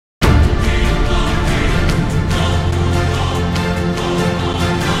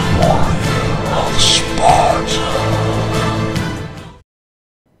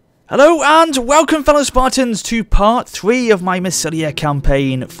Hello and welcome, fellow Spartans, to part 3 of my Massilia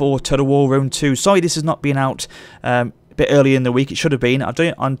campaign for Total War Rome 2. Sorry this has not been out a bit earlier in the week. It should have been. I've done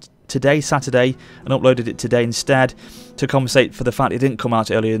it on today, Saturday, and uploaded it today instead to compensate for the fact it didn't come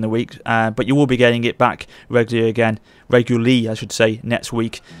out earlier in the week. But you will be getting it back regularly, I should say, next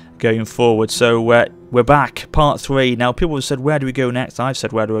week going forward. So we're back, part 3. Now, people have said, where do we go next? I've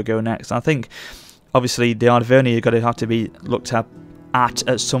said, where do I go next? I think, obviously, the Arverni are going to have to be looked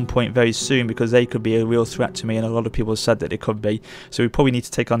at some point very soon, because they could be a real threat to me, and a lot of people have said that they could be. So we probably need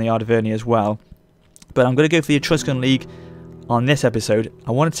to take on the Arverni as well. But I'm going to go for the Etruscan League on this episode.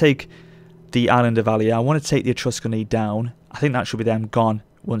 I want to take the island of Alia. I want to take the Etruscan League down. I think that should be them gone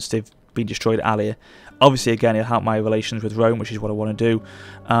once they've been destroyed at Alia. Obviously, again, it'll help my relations with Rome, which is what I want to do.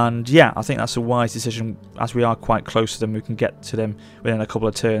 And yeah, I think that's a wise decision, as we are quite close to them. We can get to them within a couple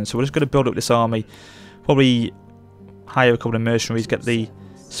of turns. So we're just going to build up this army, probably hire a couple of mercenaries, get the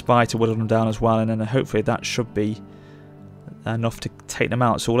spy to whittle them down as well, and then hopefully that should be enough to take them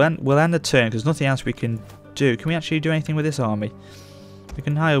out. So we'll end the turn, because nothing else we can do. Can we actually do anything with this army? We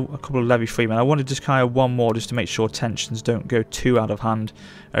can hire a couple of levy freemen. I want to just hire one more just to make sure tensions don't go too out of hand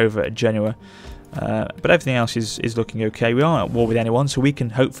over at Genoa. But everything else is looking okay. We aren't at war with anyone, so we can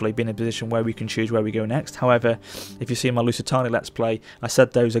hopefully be in a position where we can choose where we go next. However, if you see my Lusitania Let's Play, I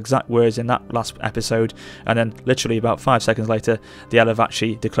said those exact words in that last episode, and then literally about 5 seconds later, the Al have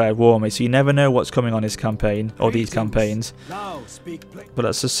actually declared war on me. So you never know what's coming on this campaign, or these campaigns. But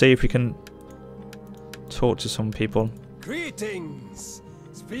let's just see if we can talk to some people. Greetings.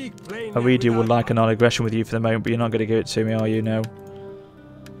 I really would like a non-aggression with you for the moment, but you're not going to give it to me, are you? No.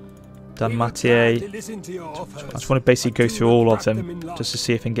 Dan Mathieu. I just want to basically go through all of them just to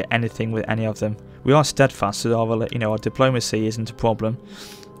see if I can get anything with any of them. We are steadfast, so our diplomacy isn't a problem.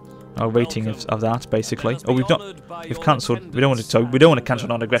 Our rating of that, basically. Oh, we've cancelled. We don't want to cancel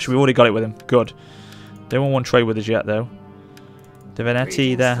non-aggression. We've already got it with them. Good. They won't want to trade with us yet, though. The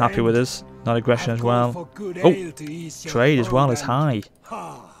Veneti, they're happy with us. Non-aggression as well. Oh, trade as well is high.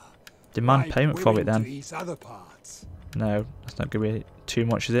 Demand payment for it then. No, that's not going to be too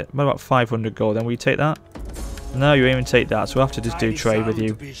much, is it? What about 500 gold then? Will you take that? No, you won't even take that, so we'll have to just do trade with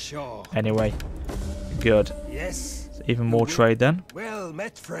you. Anyway. Good. Even more trade then. Well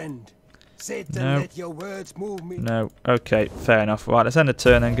met, friend. No. No. Okay, fair enough. Right, let's end the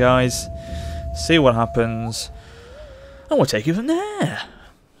turn then, guys. See what happens. And we'll take it from there.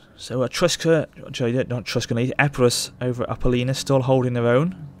 So not Etruscan, Epirus over at Apollina still holding their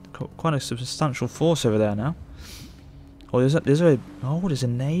own. Quite a substantial force over there now. Oh, there's a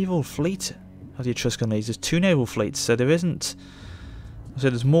naval fleet of the Etruscan Leagues. There's 2 naval fleets, so there isn't. So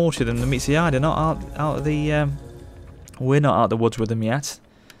there's more to them than meets the eye. They're not out of the. We're not out of the woods with them yet.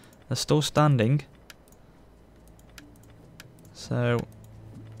 They're still standing. So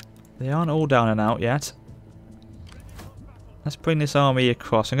they aren't all down and out yet. Let's bring this army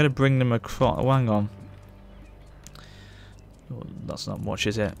across. I'm going to bring them across. Oh, hang on. Oh, that's not much,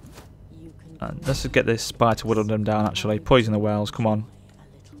 is it? Let's just get this spy to whittle them down, actually. Poison the wells, come on.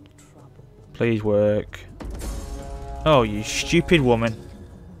 Please work. Oh, you stupid woman.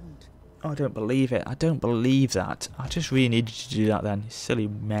 Oh, I don't believe it. I don't believe that. I just really needed you to do that then. You silly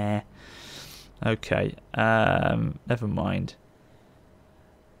mare. Okay, never mind.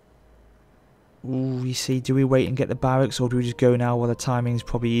 Ooh, you see, do we wait and get the barracks, or do we just go now while the timing's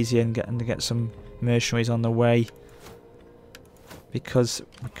probably easier and get some mercenaries on the way? Because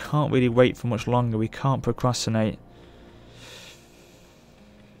we can't really wait for much longer. We can't procrastinate.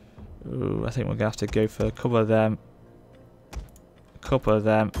 Ooh, I think we're going to have to go for a couple of them.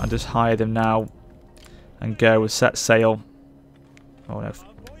 And just hire them now. And go with set sail. Oh no,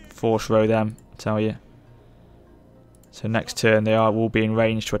 force row them, I tell you. So next turn they will be in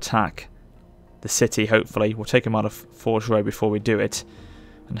range to attack the city, hopefully. We'll take them out of force row before we do it.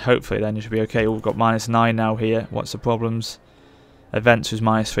 And hopefully then it should be okay. We've got -9 now here. What's the problems? Events was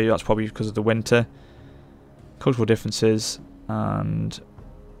 -3, that's probably because of the winter. Cultural differences, and...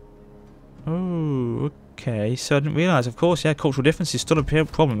 Oh, okay, so I didn't realise, of course, yeah, cultural difference is still a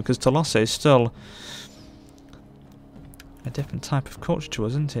problem, because Tolosa is still a different type of culture to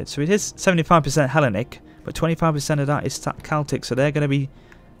us, isn't it? So it is 75% Hellenic, but 25% of that is Celtic, so they're going to be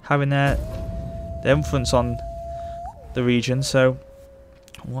having their influence on the region, so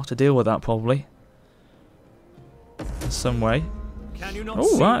we'll have to deal with that, probably. In some way.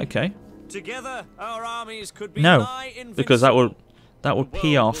 Oh, right, okay. Together, our armies could be no, because that would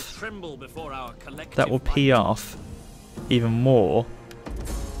pee off. That will pee off even more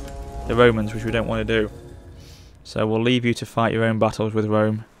the Romans, which we don't want to do. So we'll leave you to fight your own battles with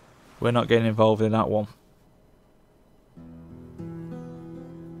Rome. We're not getting involved in that one.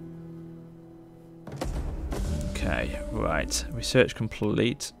 Right, research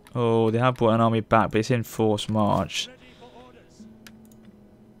complete. Oh, they have brought an army back, but it's in forced march.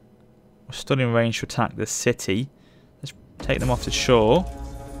 We're still in range to attack the city. Let's take them off the shore.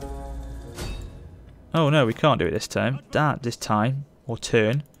 Oh no, we can't do it this time. This time. Or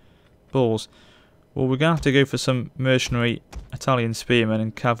turn. Balls. Well, we're going to have to go for some mercenary Italian spearmen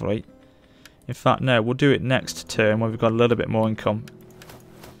and cavalry. In fact, no, we'll do it next turn when we've got a little bit more income.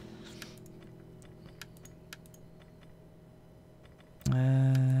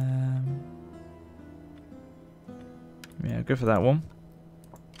 Yeah, go for that one.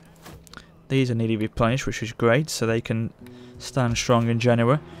 These are nearly replenished, which is great, so they can stand strong in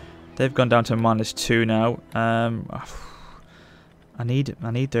Genoa. They've gone down to -2 now. I need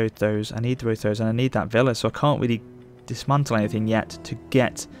those. I need those, and I need that villa. So I can't really dismantle anything yet to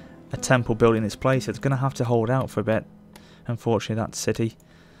get a temple built in its place. It's going to have to hold out for a bit. Unfortunately, that city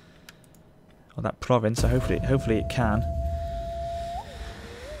or that province. So hopefully it can.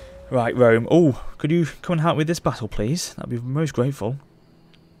 Right, Rome. Oh, could you come and help with this battle, please? That'd be most grateful.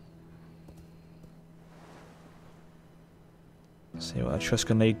 Let's see what the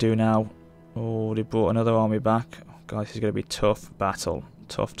Etruscan League do now. Oh, they brought another army back. Oh, God, this is going to be a tough battle.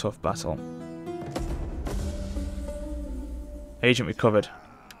 Tough battle. Agent recovered.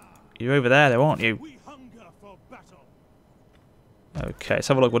 You're over there, though, aren't you? Okay, let's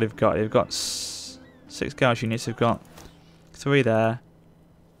have a look what they've got. They've got 6 Gauss units. They've got 3 there.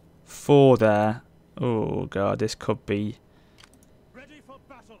 4 there. Oh god, this could be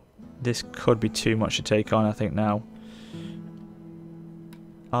too much to take on, I think now.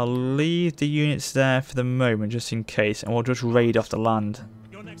 I'll leave the units there for the moment just in case, and we'll just raid off the land.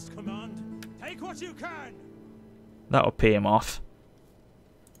 Your next command, take what you can. That'll pay him off.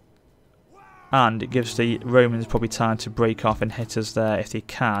 And it gives the Romans probably time to break off and hit us there if they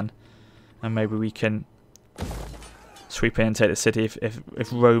can. And maybe we can sweep in and take the city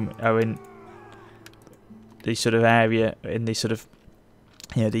if Rome are in the sort of area, in the sort of,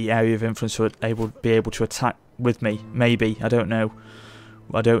 you know, the area of influence, to be able to attack with me. Maybe, I don't know.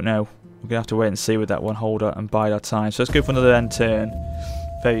 We're gonna have to wait and see with that one. Hold up and bide our time. So let's go for another end turn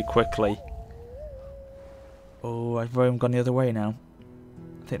very quickly. Oh, have Rome gone the other way now?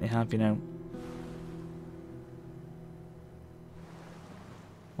 I think they have, you know.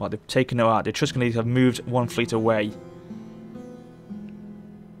 Well, they've taken it out. The Etruscan League have moved one fleet away.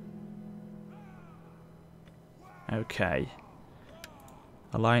 Okay.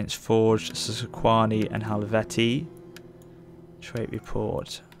 Alliance forged Sequani and Helvetii. Trait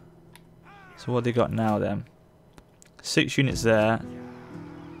report. So what have they got now then? 6 units there.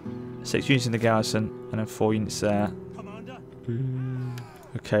 6 units in the garrison, and then 4 units there.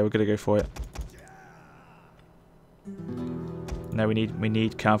 Okay, we're gonna go for it. No, we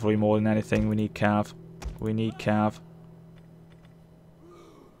need cavalry more than anything. We need cav. We need cav.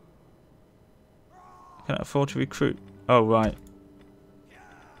 Can I afford to recruit? Oh right.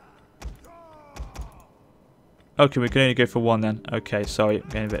 Okay, we can only go for 1 then. Okay, sorry, I'm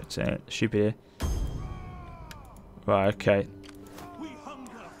getting a bit stupid here. Right, okay.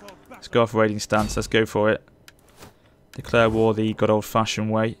 Let's go off raiding stance. Let's go for it. Declare war the good old-fashioned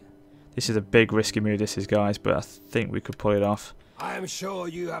way. This is a big risky move, this is, guys, but I think we could pull it off. I am sure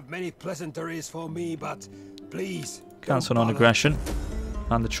you have many pleasantries for me, but please cancel non-aggression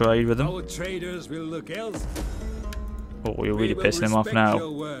and the trade with them. Our traders will look else. Oh, you're really pissing him off now.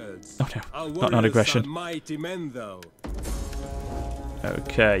 Oh no, not non-aggression.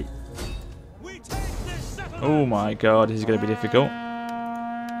 Okay. Oh my god, this is going to be difficult.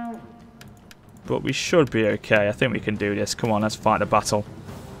 But we should be okay. I think we can do this. Come on, let's fight the battle.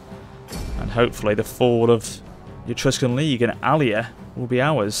 And hopefully the fall of the Etruscan League and Alia will be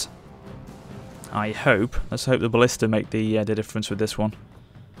ours. I hope. Let's hope the ballista make the difference with this one.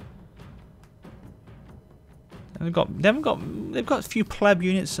 And they've got a few pleb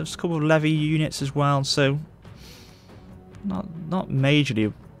units, a couple of levy units as well, so not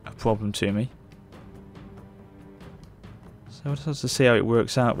majorly a problem to me. So we'll just have to see how it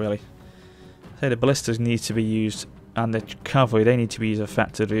works out, really. I say the ballistas need to be used, and the cavalry, they need to be used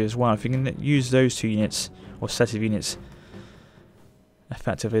effectively as well. If you can use those 2 units or set of units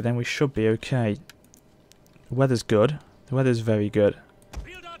effectively, then we should be okay. The weather's good. The weather's very good.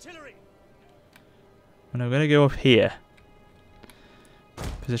 And we're going to go up here.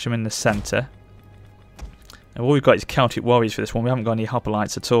 Position them in the centre. And all we've got is Celtic warriors for this one. We haven't got any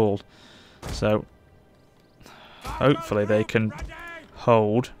hoplites at all. So hopefully they can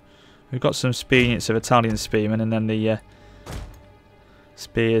hold. We've got some spear units of Italian spearmen, and then the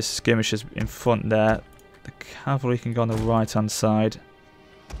spears, skirmishers in front there. The cavalry can go on the right hand side.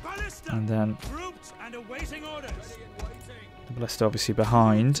 And then Ballista obviously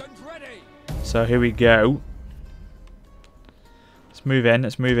behind. So here we go. Let's move in.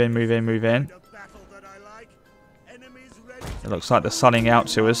 Let's move in, move in, move in. It looks like they're sunning out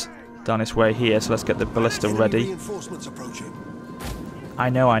to us down this way here, so let's get the ballista ready. I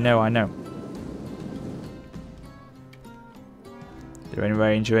know, I know, I know. You're in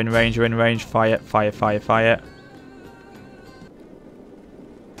range, you're in range, you're in range. Fire, fire, fire, fire.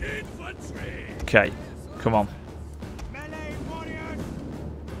 Okay, come on.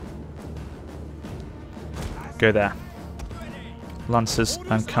 Go there. Lancers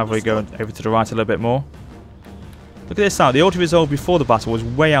and cavalry going over to the right a little bit more. Look at this now. The auto-resolve before the battle was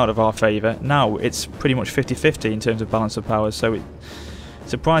way out of our favour. Now it's pretty much 50-50 in terms of balance of powers. So it's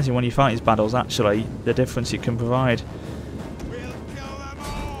surprising when you fight these battles, actually, the difference it can provide.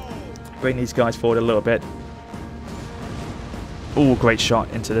 Bring these guys forward a little bit. Oh, great shot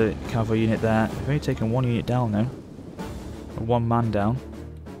into the cavalry unit there. We've only taken one unit down now. One man down.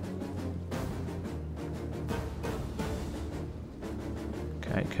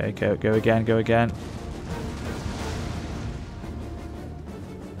 Okay, go again, go again.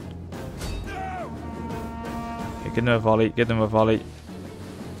 Okay, give them a volley, give them a volley.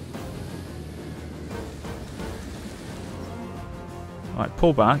 Right,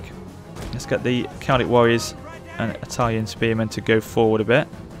 pull back. Let's get the Celtic warriors and Italian spearmen to go forward a bit.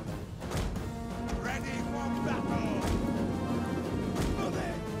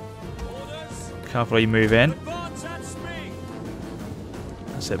 Cavalry move in.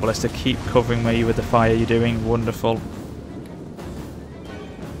 That's it, Ballista, keep covering me with the fire you're doing. Wonderful.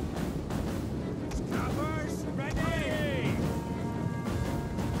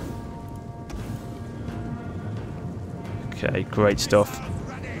 Okay, great stuff.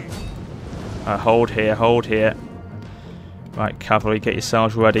 Hold here, hold here. Right, cavalry, get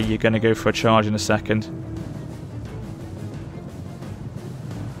yourselves ready. You're going to go for a charge in a second.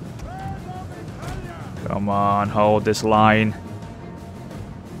 Come on, hold this line.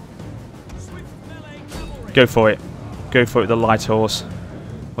 Go for it. Go for it with the light horse.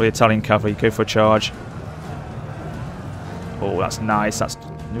 Or the Italian cavalry. Go for a charge. Oh, that's nice. That's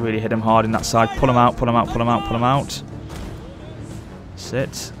really hit him hard in that side. Pull him out, pull him out, pull him out, pull him out.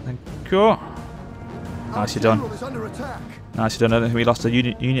 Sit. Then go. Nicely done. Nicely done. I don't think we lost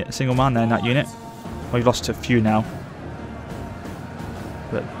a single man there in that unit. Well, we've lost a few now.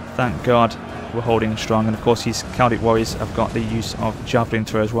 But thank God we're holding strong. And of course these Celtic warriors have got the use of javelin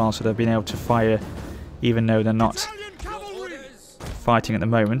throw as well, so they've been able to fire even though they're not fighting at the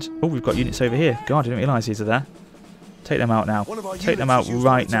moment. Oh, we've got units over here. God, I didn't realise these are there. Take them out now. Take them out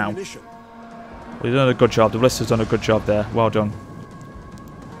right now. Well, you've done a good job. The ballista's done a good job there. Well done.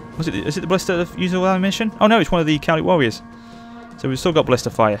 Is it the ballista that used all ammunition? Oh no, it's one of the Celtic warriors. So we've still got ballista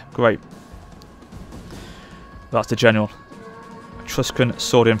fire. Great. That's the general. Etruscan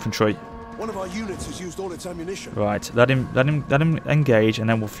sword infantry. One of our units has used all its ammunition. Right, let him engage, and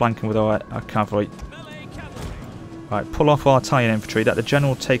then we'll flank him with our cavalry. Right, pull off our Italian infantry. Let the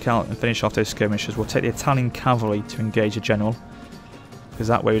general take out and finish off those skirmishers. We'll take the Italian cavalry to engage the general, because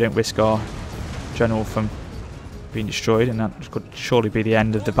that way we don't risk our general from being destroyed, and that could surely be the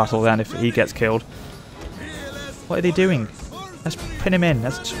end of the battle then if he gets killed. What are they doing? Let's pin him in.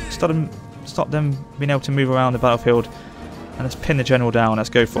 Let's stop them being able to move around the battlefield, and let's pin the general down. Let's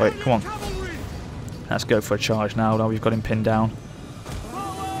go for it. Come on. Let's go for a charge now. Now we've got him pinned down.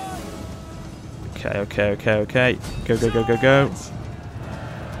 Okay. Go. Got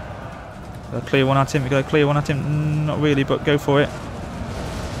a clear one at him. We got a clear one at him. Not really, but go for it.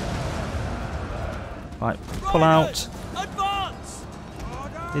 Right, pull out.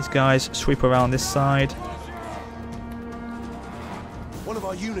 These guys sweep around this side. One of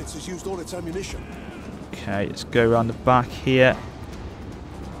our units has used all its ammunition. Okay, let's go around the back here.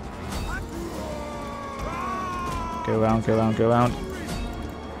 Go around.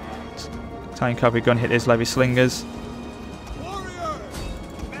 Italian cavalry gun hit his levy slingers.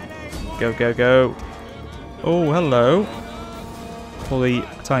 Go. Oh, hello. Pull the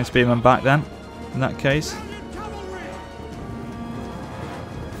Italian spearman back then, in that case.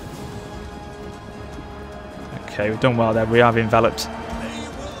 Okay, we've done well there. We have enveloped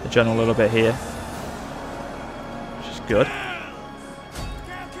the general a little bit here, which is good.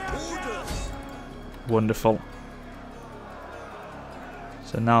 Wonderful.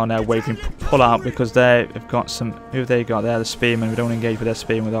 So now they're waving pull out because they've got some. Who have they got there? The spearmen. We don't engage with their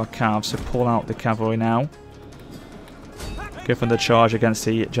spearmen with our calves. So pull out the cavalry now. Go for the charge against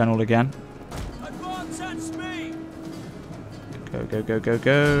the general again.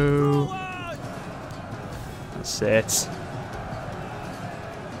 Go. That's it.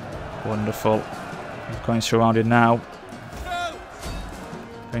 Wonderful. We're going surrounded now.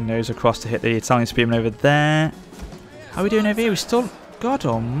 Bring those across to hit the Italian spearmen over there. How are we doing over here? We're still... God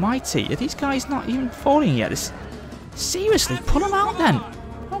almighty. Are these guys not even falling yet? Seriously, pull them out then.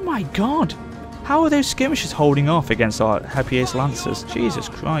 Oh my god. How are those skirmishers holding off against our heavy ace lancers? Jesus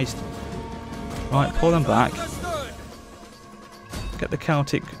Christ. Right, pull them back. Get the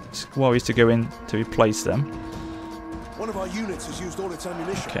Celtic warriors to go in to replace them. One of our units has used all its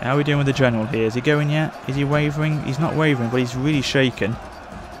ammunition. Okay, how are we doing with the general here? Is he going yet? Is he wavering? He's not wavering, but he's really shaken.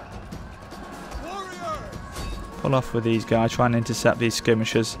 Pull off with these guys, try and intercept these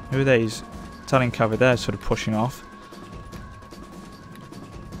skirmishers. Who are these? Italian cavalry, they're sort of pushing off.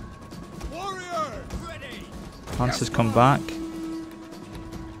 Lancers come back.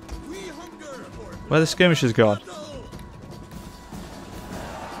 Where are the skirmishers gone?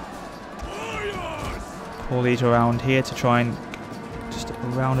 Pull these around here to try and just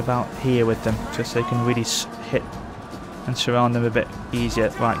around about here with them, just so they can really hit and surround them a bit easier.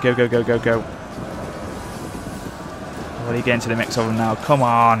 Right, go, go, go, go, go. Already get into the mix of them now. Come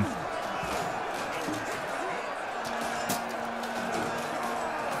on.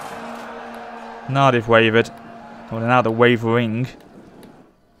 Now they've wavered. Well, now they're wavering.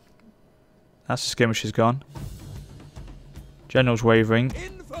 That's the skirmishers gone. General's wavering.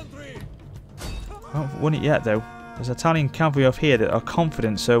 I haven't won it yet though. There's Italian cavalry off here that are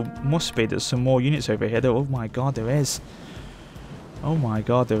confident, so must be there's some more units over here. Oh my god, there is. Oh my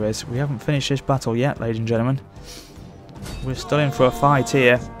god, there is. We haven't finished this battle yet, ladies and gentlemen. We're still in for a fight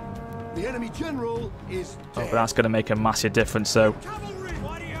here. The enemy general is dead. Oh, but that's going to make a massive difference, so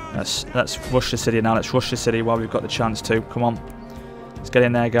let's rush the city now. Let's rush the city while we've got the chance to. Come on. Let's get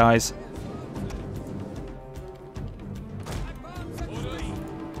in there, guys.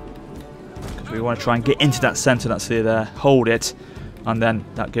 We want to try and get into that centre that's there, hold it, and then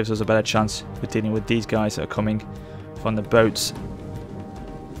that gives us a better chance with dealing with these guys that are coming from the boats.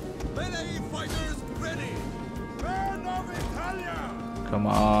 Come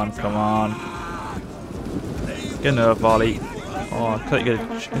on, come on. Get another volley. Oh, I could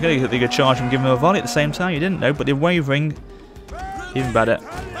get a charge and give them a volley at the same time. You didn't know, but they're wavering. Even better.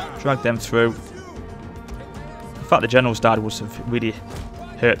 Drag them through. The fact the generals died would have really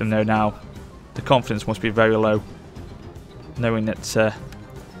hurt them though now. The confidence must be very low, knowing that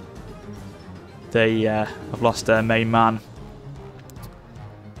they have lost their main man.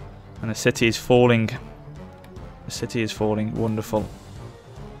 And the city is falling. The city is falling. Wonderful.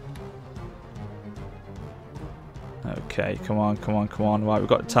 Okay, come on, come on, come on. Right, we've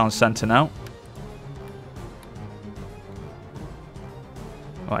got the town centre now.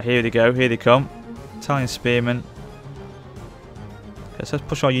 Right, here they go. Here they come. Italian spearmen. Let's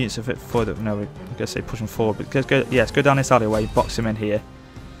push our units a bit further. No, I guess they push them forward. But let's go. Yes, go down this alleyway. Box them in here.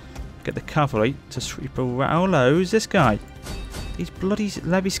 Get the cavalry to sweep around. Oh, hello, who's this guy? These bloody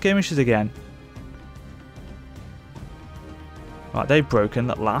levy skirmishers again. Right, they've broken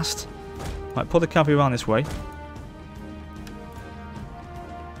at last. Right, pull the cavalry around this way.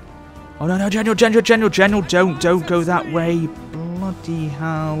 Oh no, no, general, don't go that way. Bloody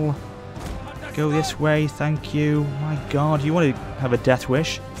hell. Go this way, thank you. My god, you want to have a death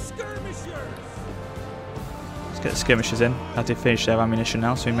wish? Let's get the skirmishers in. Have to finish their ammunition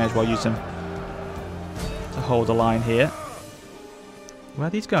now, so we may as well use them to hold the line here. Where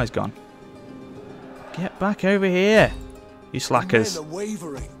are these guys gone? Get back over here, you slackers.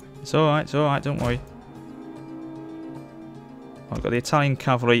 It's alright, don't worry. I've got the Italian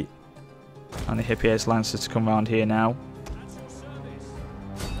cavalry and the hippie ace lancers to come around here now.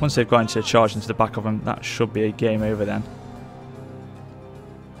 Once they've got into a charge into the back of them, that should be a game over then.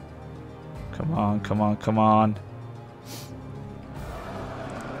 Come on, come on, come on.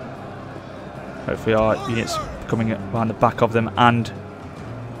 Hopefully our units coming around the back of them and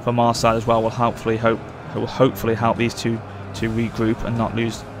from our side as well will hopefully help these two to regroup and not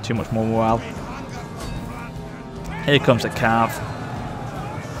lose too much more morale. Here comes the cav.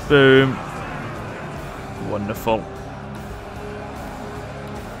 Boom. Wonderful.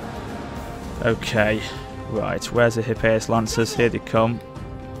 Okay, right, where's the hippie ace lancers? Here they come.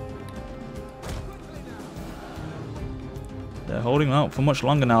 They're holding out for much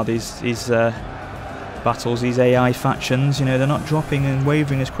longer now, these battles, these AI factions. You know, they're not dropping and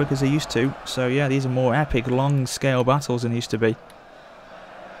wavering as quick as they used to. So yeah, these are more epic, long-scale battles than they used to be.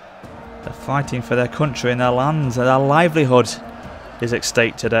 They're fighting for their country and their lands, and their livelihood is at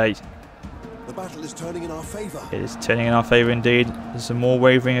stake today. The battle is turning in our favour. It is turning in our favour indeed. There's some more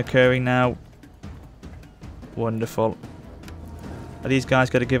wavering occurring now. Wonderful. Are these guys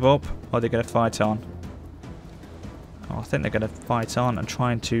going to give up, or are they going to fight on? Oh, I think they're going to fight on and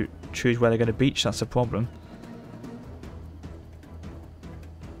trying to choose where they're going to beach. That's the problem.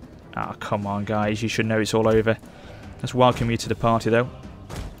 Ah, come on, guys. You should know it's all over. Let's welcome you to the party, though.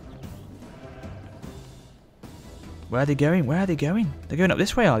 Where are they going? Where are they going? They're going up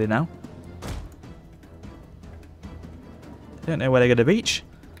this way, are they now? I don't know where they're going to beach.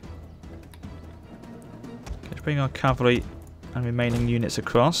 Let's bring our cavalry and remaining units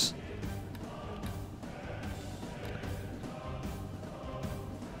across.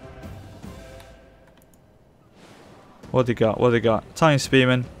 What have they got? What have they got? Italian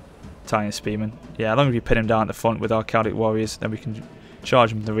spearmen. Italian spearmen. Yeah, as long as we pin them down at the front with our Celtic warriors, then we can charge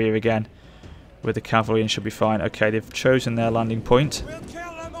them from the rear again with the cavalry and should be fine. Okay, they've chosen their landing point. We'll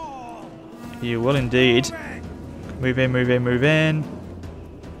kill them all. You will indeed. Move in, move in, move in.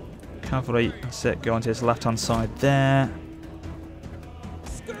 Cavalry, that's it. Go onto his left-hand side there.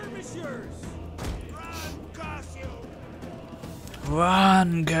 Skirmishers. Run, curse you.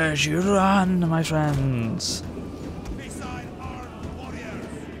 Run, curse you, run, my friends. Beside armed warriors.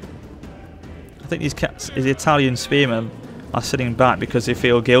 I think these Italian spearmen are sitting back because they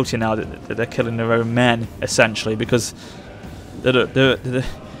feel guilty now that they're killing their own men, essentially, because they're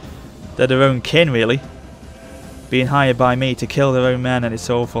their own kin, really, being hired by me to kill their own men, and it's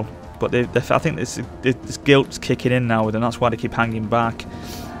awful. But I think this guilt's kicking in now with them. That's why they keep hanging back.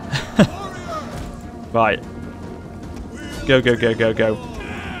 Right, go, go, go, go, go.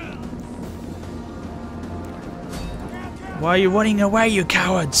 Why are you running away, you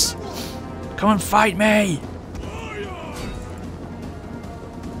cowards? Come and fight me!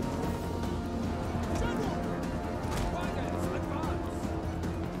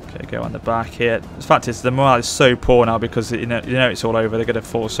 Go on the back here. The fact is, the morale is so poor now because you know it's all over. They're going to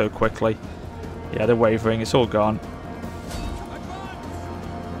fall so quickly. Yeah, they're wavering. It's all gone.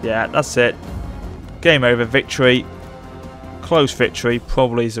 Yeah, that's it. Game over. Victory. Close victory.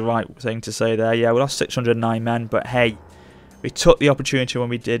 Probably is the right thing to say there. Yeah, we lost 609 men, but hey, we took the opportunity when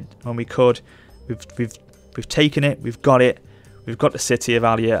we could. We've taken it. We've got it. We've got the city of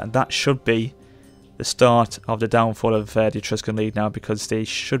Alia, and that should be the start of the downfall of the Etruscan League now, because they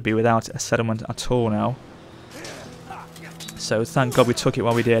should be without a settlement at all now. So thank God we took it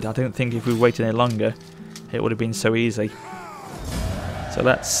while we did. I don't think if we waited any longer it would have been so easy. So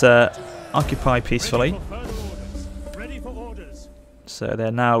let's occupy peacefully. So they're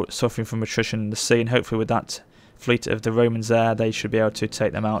now suffering from attrition in the sea, and hopefully with that fleet of the Romans there, they should be able to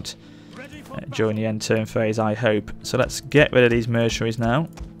take them out during the end turn phase, I hope. So let's get rid of these mercenaries now.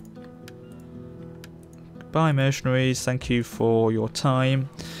 Bye, mercenaries, thank you for your time.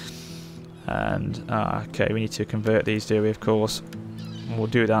 And okay, we need to convert these, do we? Of course, and we'll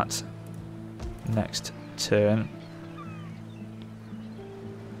do that next turn.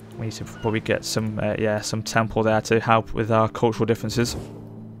 We need to probably get some yeah, some temple there to help with our cultural differences.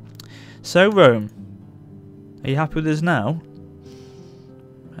 So Rome, are you happy with us now?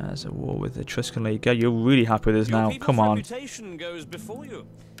 There's a war with the Etruscan League. You're really happy with us now. Come on. Goes before you.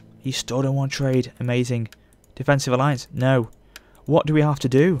 You still don't want trade. Amazing. Defensive alliance? No. What do we have to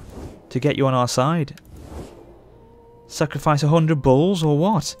do to get you on our side? Sacrifice 100 bulls or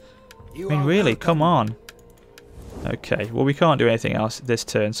what? I mean, really, come on. Okay, well, we can't do anything else this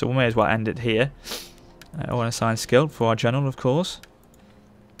turn, so we may as well end it here. I want to assign skill for our general, of course.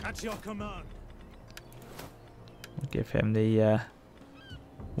 At your command. We'll give him the...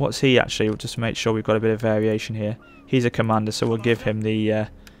 what's he actually? We'll just make sure we've got a bit of variation here. He's a commander, so we'll give him the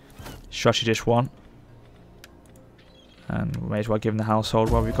strategist one. And we may as well give him the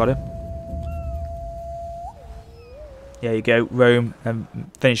household while we've got him. There you go, Rome,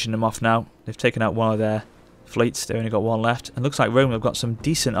 finishing them off now. They've taken out one of their fleets, they've only got one left. And looks like Rome have got some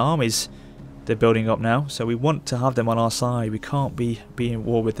decent armies they're building up now. So we want to have them on our side. We can't be in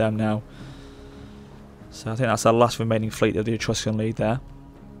war with them now. So I think that's our last remaining fleet of the Etruscan League there.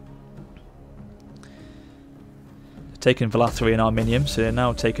 They've taken Velathri and Arminium, so they're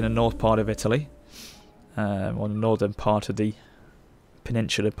now taking the north part of Italy. Or the northern part of the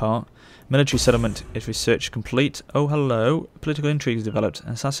peninsular part. Military settlement is research complete. Oh, hello. Political intrigues developed.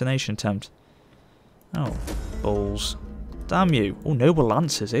 Assassination attempt. Oh, balls. Damn you. Oh, noble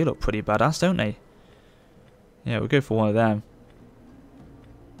lancers. They look pretty badass, don't they? Yeah, we'll go for one of them.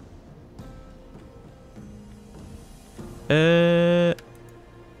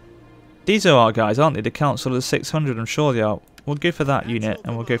 These are our guys, aren't they? The Council of the 600, I'm sure they are. We'll go for that unit,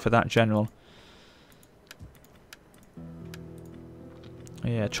 and we'll go for that general.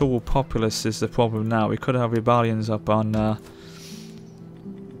 Yeah, trouble populace is the problem now. We could have rebellions up on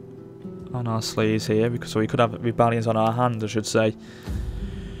our sleeves here, because we could have rebellions on our hand, I should say.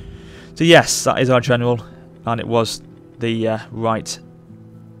 So yes, that is our general, and it was the right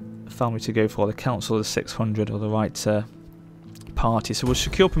family to go for, the Council of the 600, or the right party. So we'll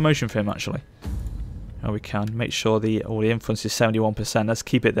secure promotion for him actually. Oh, we can. Make sure all the influence is 71%. Let's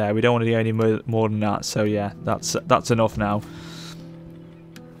keep it there. We don't want to do any more than that. So yeah, that's enough now.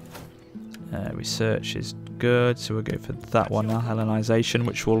 Research is good. So we'll go for that one now. Hellenization,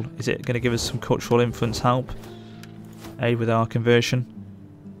 which will... Is it going to give us some cultural influence help? Aid with our conversion?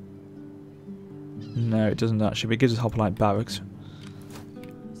 No, it doesn't actually. But it gives us hoplite barracks.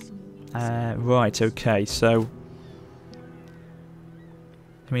 Right, okay. So...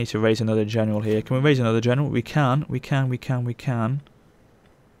 we need to raise another general here. Can we raise another general? We can. We can.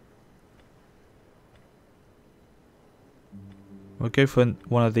 We'll go for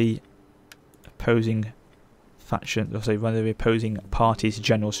one of the opposing faction, or sorry, one of the opposing parties'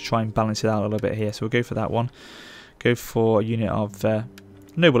 generals to try and balance it out a little bit here. So we'll go for that one. Go for a unit of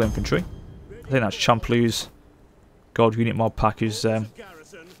noble infantry. I think that's Champlu's gold unit mod pack who's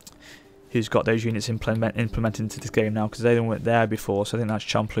got those units implemented into this game now, because they weren't there before. So I think that's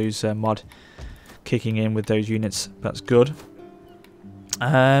Champlu's mod kicking in with those units. That's good.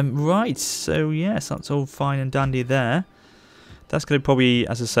 Right, so yes, that's all fine and dandy there. That's going to probably,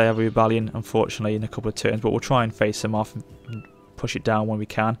 as I say, have a rebellion, unfortunately, in a couple of turns. But we'll try and face them off and push it down when we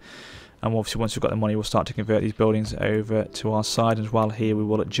can. And obviously, once we've got the money, we'll start to convert these buildings over to our side as well. Here we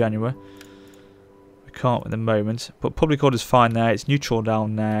will at Genoa. We can't at the moment. But public order's fine there. It's neutral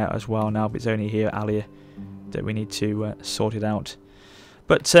down there as well now. But it's only here at Alia that we need to sort it out.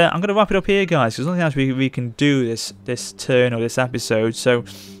 But I'm going to wrap it up here, guys. Because nothing else we can do this turn or this episode. So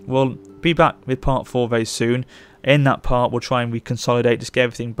we'll be back with part 4 very soon. In that part, we'll try and reconsolidate, just get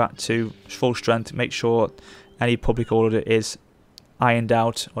everything back to full strength, make sure any public order is ironed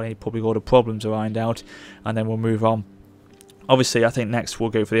out, or any public order problems are ironed out, and then we'll move on. Obviously, I think next we'll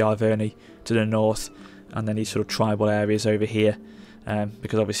go for the Arverni to the north, and then these sort of tribal areas over here,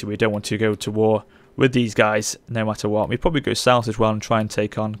 because obviously we don't want to go to war with these guys no matter what. We probably go south as well and try and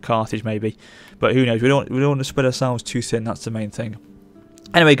take on Carthage maybe, but who knows? We don't want to spread ourselves too thin. That's the main thing.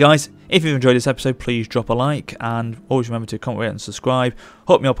 Anyway, guys, if you've enjoyed this episode, please drop a like, and always remember to comment, rate and subscribe.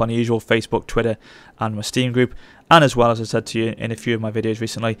 Hook me up on the usual Facebook, Twitter and my Steam group. And as well, as I said to you in a few of my videos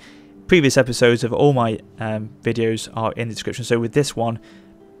recently, previous episodes of all my videos are in the description. So with this one,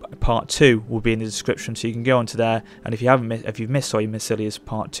 part 2 will be in the description, so you can go onto there. And if you've missed Massilia's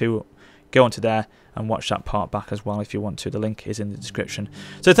part 2, go onto there and watch that part back as well if you want to. The link is in the description.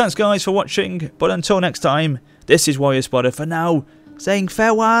 So thanks, guys, for watching. But until next time, this is WarriorofSparta for now, saying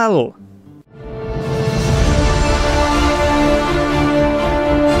farewell.